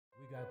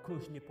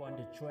Kushnip on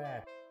the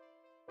track.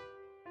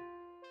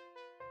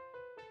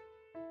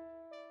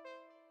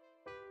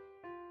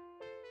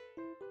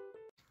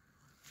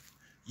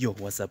 Yo,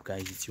 what's up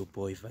guys, it's your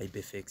boy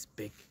VibeFX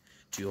back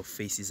to your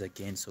faces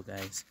again. So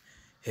guys,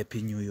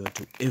 happy new year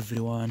to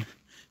everyone,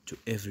 to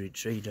every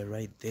trader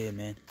right there,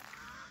 man.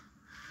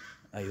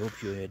 I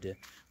hope you had a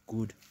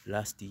good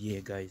last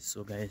year, guys.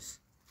 So guys,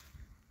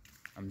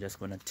 I'm just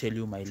gonna tell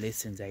you my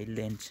lessons I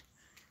learned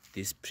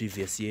this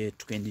previous year,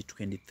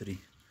 2023.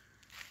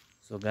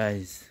 So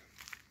guys,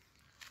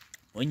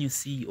 when you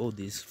see all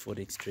these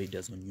forex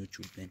traders on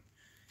YouTube, man,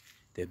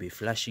 they'll be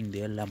flashing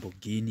their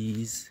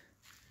Lamborghinis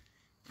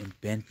and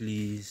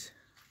Bentleys.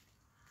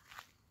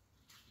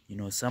 You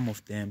know, some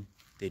of them,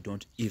 they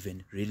don't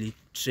even really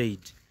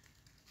trade.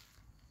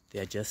 They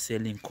are just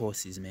selling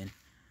courses, man.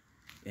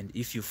 And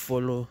if you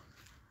follow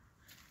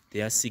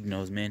their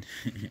signals, man,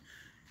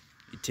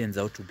 it turns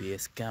out to be a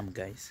scam,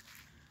 guys.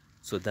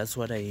 So that's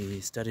what I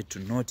started to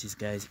notice,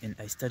 guys. And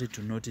I started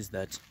to notice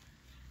that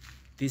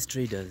these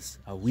traders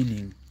are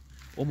winning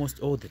almost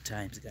all the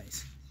times,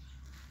 guys.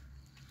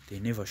 They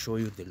never show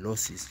you the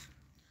losses.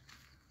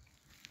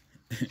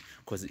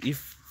 Because if,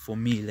 for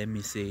me, let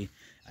me say,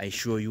 I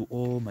show you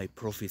all my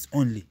profits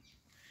only,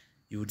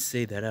 you would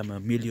say that I'm a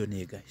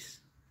millionaire, guys.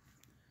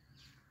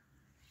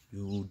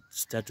 You would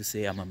start to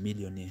say I'm a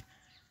millionaire.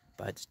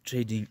 But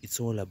trading, it's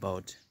all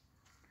about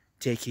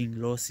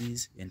taking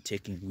losses and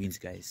taking wins,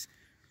 guys.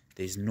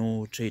 There's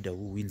no trader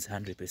who wins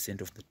 100%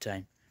 of the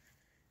time.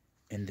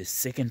 And the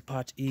second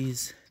part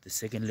is, the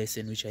second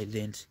lesson which I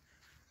learned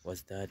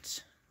was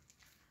that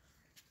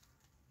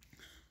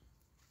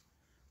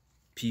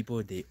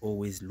people, they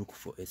always look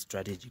for a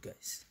strategy,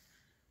 guys.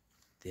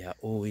 They are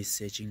always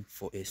searching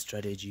for a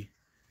strategy,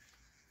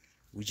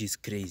 which is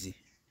crazy,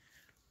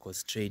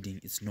 because trading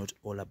is not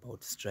all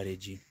about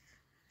strategy.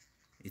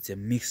 It's a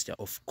mixture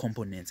of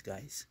components,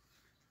 guys.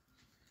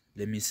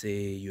 Let me say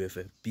you have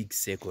a big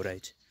circle,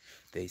 right?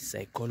 There is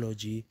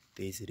psychology,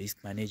 there is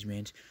risk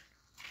management,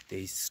 there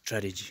is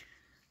strategy.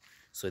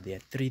 So there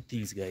are three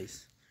things,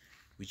 guys,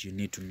 which you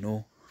need to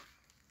know.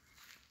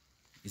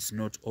 It's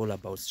not all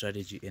about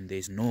strategy, and there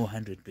is no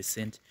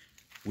 100%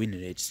 win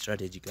rate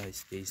strategy,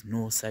 guys. There is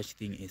no such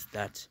thing as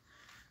that.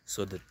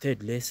 So the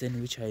third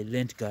lesson which I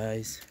learned,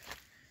 guys,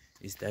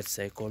 is that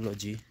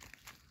psychology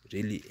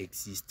really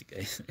exists,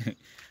 guys.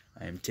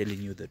 I am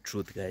telling you the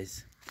truth,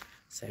 guys.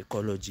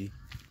 Psychology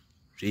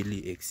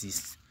really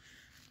exists.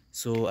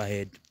 So I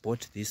had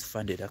bought this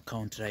funded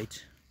account,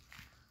 right?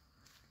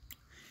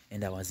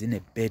 And I was in a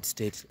bad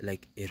state,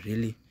 like a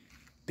really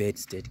bad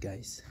state,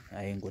 guys.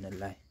 I ain't gonna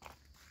lie.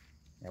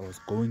 I was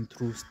going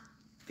through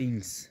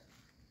things.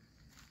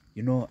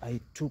 You know, I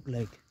took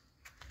like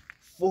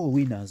 4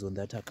 winners on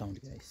that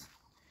account, guys.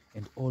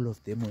 And all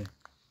of them were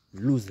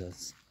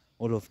losers.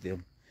 All of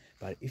them.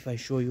 But if I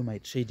show you my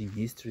trading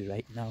history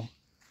right now,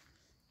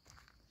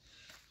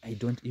 I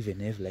don't even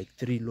have like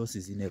 3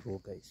 losses in a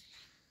row, guys.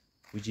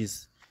 Which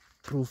is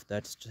proof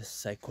that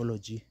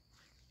psychology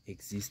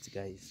exists,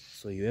 guys.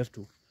 So you have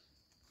to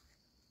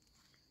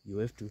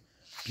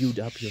build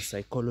up your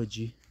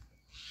psychology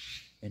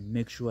and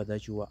make sure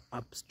that you are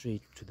up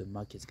straight to the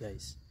markets,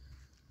 guys.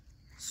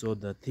 So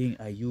the thing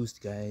I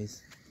used,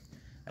 guys,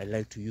 I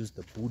like to use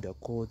the Buddha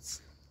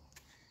quotes.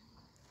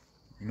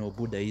 You know,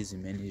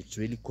 Buddhism, man, it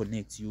really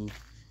connects you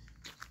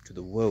to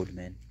the world,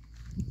 man,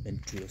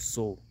 and to your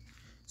soul.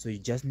 So you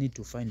just need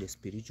to find a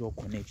spiritual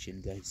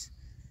connection, guys.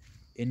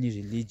 Any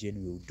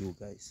religion will do,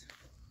 guys.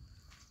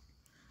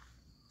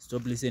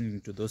 Stop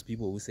listening to those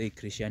people who say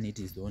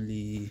Christianity is the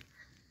only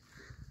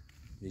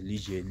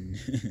religion.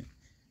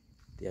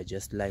 They are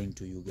just lying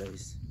to you,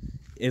 guys.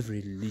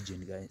 Every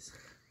religion, guys.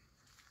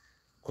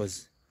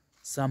 Because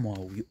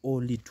somehow we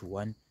all lead to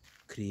one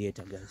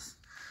creator, guys,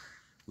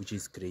 which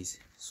is crazy.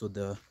 So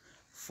the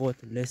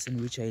fourth lesson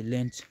which I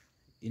learned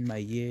in my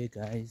year,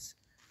 guys,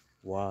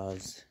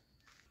 was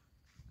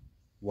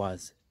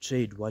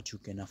trade what you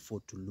can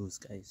afford to lose,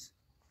 guys.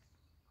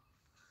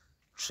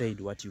 Trade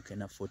what you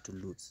can afford to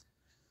lose.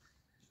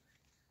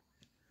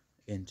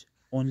 And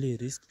only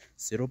risk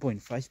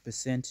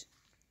 0.5%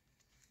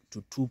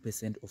 to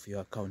 2% of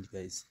your account,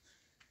 guys.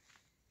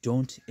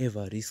 Don't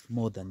ever risk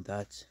more than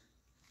that.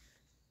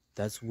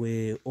 That's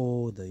where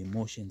all the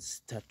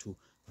emotions start to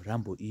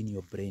rumble in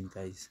your brain,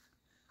 guys.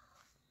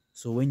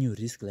 So when you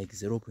risk like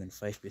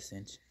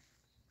 0.5%,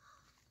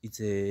 it's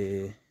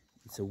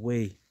a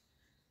way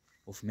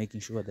of making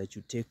sure that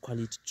you take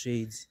quality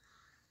trades.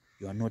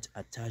 You are not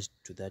attached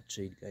to that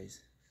trade, guys.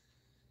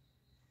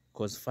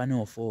 Because funny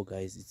of all,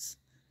 guys, it's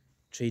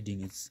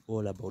trading, it's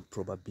all about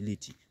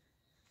probability.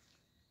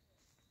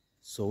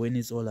 So when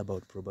it's all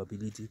about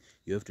probability,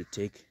 you have to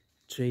take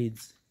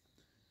trades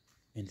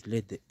and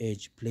let the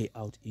edge play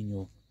out in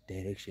your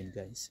direction,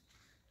 guys,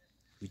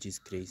 which is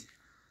crazy.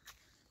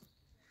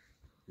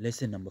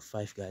 Lesson number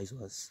 5, guys,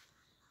 was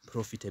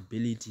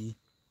profitability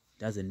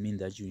doesn't mean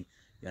that you're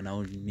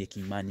now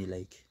making money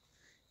like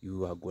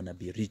you are gonna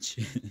be rich.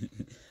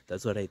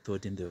 That's what I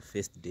thought in the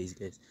first days,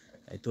 guys.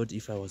 I thought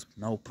if I was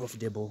now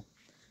profitable,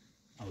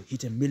 I'll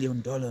hit $1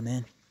 million,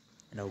 man.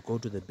 and I'll go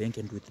to the bank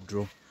and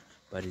withdraw.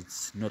 But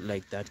it's not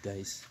like that,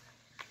 guys.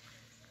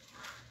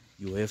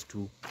 You have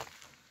to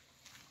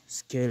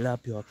scale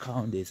up your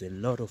account. There's a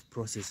lot of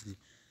processes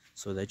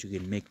so that you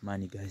can make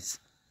money, guys.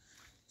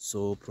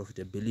 So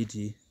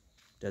profitability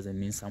doesn't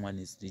mean someone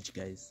is rich,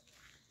 guys.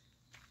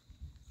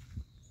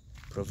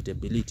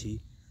 Profitability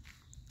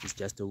is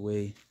just a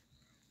way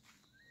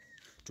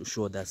to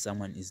show that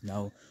someone is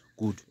now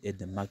good at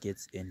the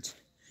markets and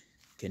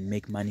can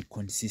make money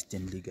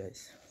consistently,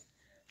 guys.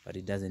 But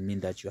it doesn't mean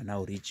that you are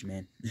now rich,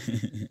 man.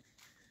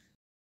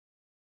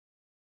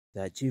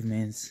 The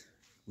achievements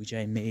which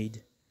I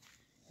made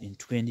in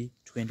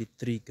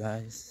 2023,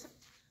 guys,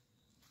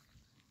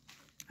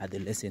 are the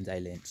lessons I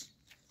learned.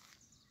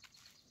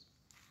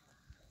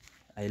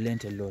 I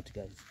learned a lot,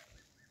 guys,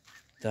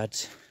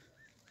 that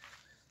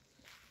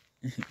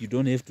you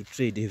don't have to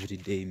trade every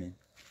day, man.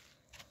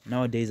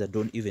 Nowadays I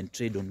don't even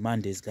trade on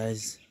Mondays,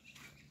 guys,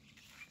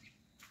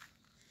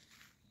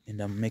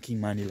 and I'm making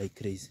money like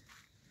crazy.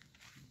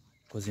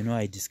 Because, you know,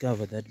 I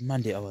discovered that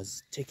Monday I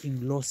was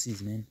taking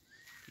losses, man.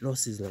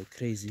 Losses like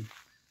crazy.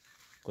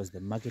 Because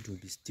the market will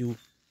be still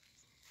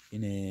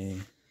in a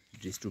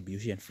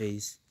distribution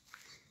phase.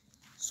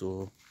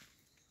 So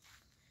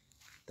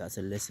that's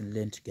a lesson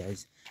learned,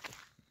 guys.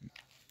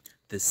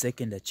 The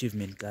second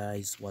achievement,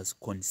 guys, was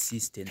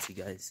consistency,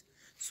 guys.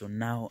 So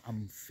now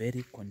I'm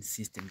very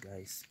consistent,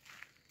 guys.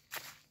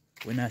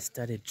 When I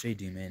started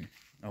trading, man,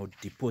 I would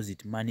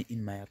deposit money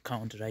in my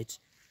account, right?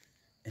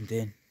 And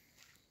then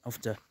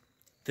after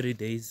 3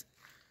 days,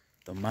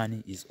 the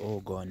money is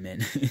all gone,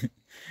 man.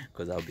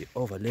 Because I'll be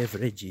over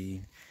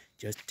leveraging,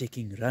 just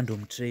taking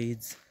random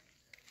trades,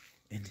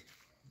 and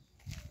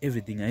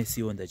everything I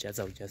see on the charts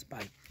I'll just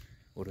buy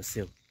or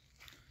sell.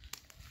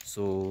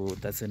 So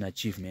that's an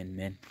achievement,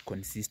 man.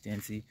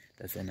 Consistency,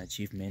 that's an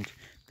achievement.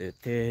 The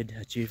third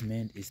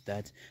achievement is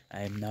that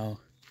I am now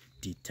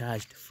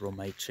detached from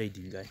my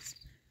trading, guys.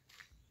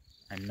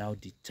 I'm now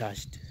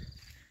detached.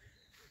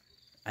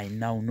 I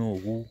now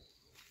know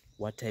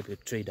what type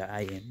of trader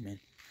I am, man.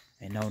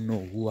 I now know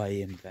who I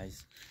am,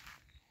 guys.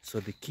 So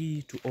the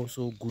key to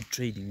also good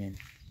trading, man,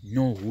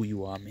 know who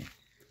you are, man.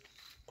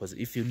 Because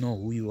if you know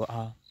who you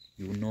are,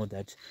 you know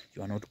that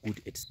you are not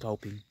good at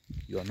scalping,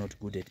 you are not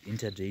good at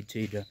intraday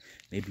trader,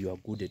 maybe you are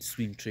good at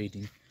swing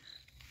trading.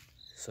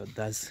 So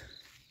that's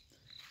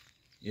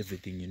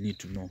everything you need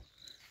to know.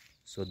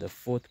 So the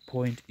fourth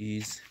point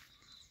is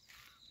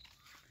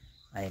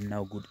I am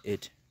now good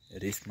at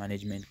risk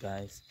management,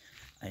 guys.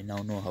 I now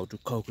know how to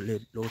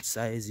calculate lot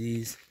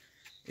sizes,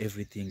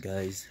 everything,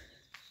 guys,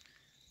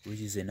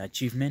 which is an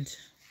achievement.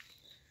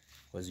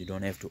 Because you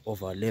don't have to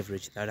over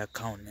leverage that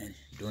account, man.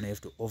 You don't have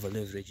to over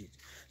leverage it.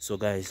 So,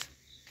 guys,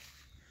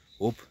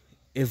 hope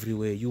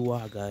everywhere you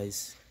are,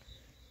 guys,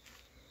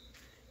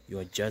 you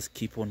are just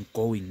keep on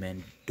going,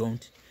 man.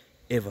 Don't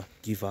ever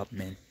give up,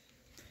 man.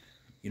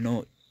 You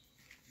know,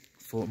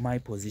 for my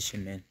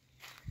position, man,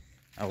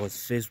 I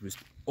was faced with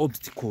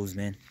obstacles,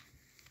 man.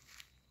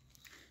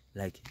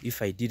 Like,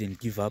 if I didn't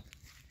give up,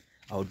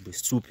 I would be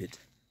stupid.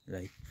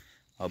 Like,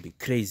 I'll be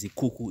crazy,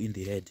 cuckoo in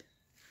the head.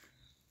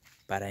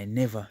 But I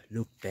never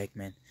looked back,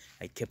 man.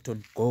 I kept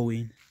on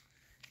going,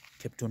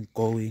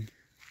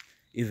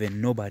 even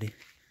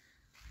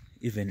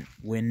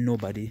when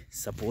nobody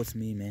supports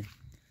me, man.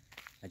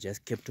 I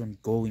just kept on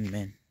going,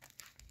 man.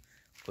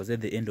 Because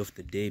at the end of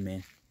the day,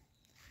 man,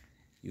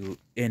 you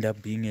end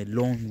up being a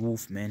lone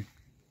wolf, man.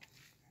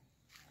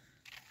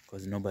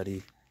 Because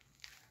nobody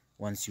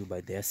wants you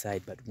by their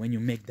side. But when you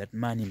make that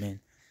money,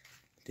 man,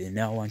 they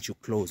now want you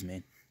close,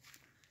 man.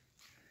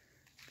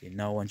 They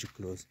now want you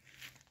close.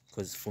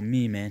 Because for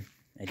me, man,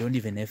 I don't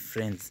even have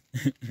friends.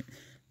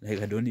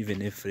 Like, I don't even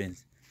have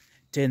friends.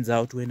 Turns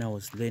out when I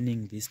was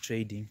learning this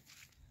trading,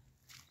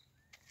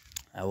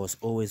 I was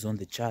always on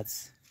the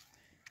charts.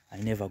 I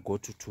never go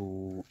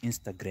to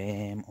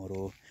Instagram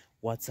or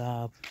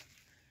WhatsApp.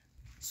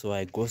 So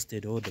I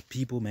ghosted all the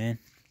people, man.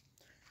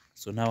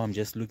 So now I'm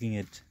just looking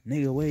at,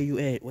 nigga, where you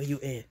at? Where you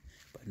at?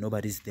 But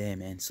nobody's there,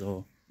 man.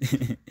 So,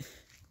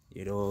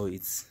 you know,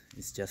 it's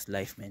just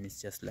life, man.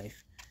 It's just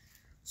life.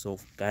 So,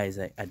 guys,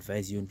 I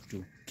advise you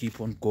to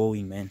keep on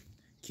going, man.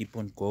 Keep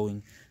on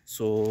going.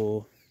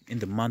 So, in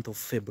the month of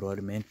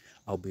February, man,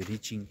 I'll be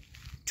reaching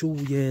 2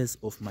 years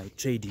of my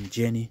trading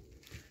journey,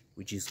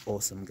 which is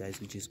awesome,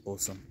 guys, which is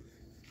awesome.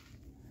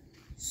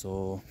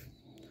 So,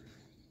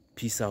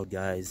 peace out,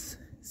 guys.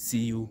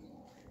 See you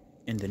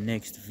in the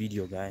next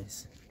video,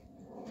 guys.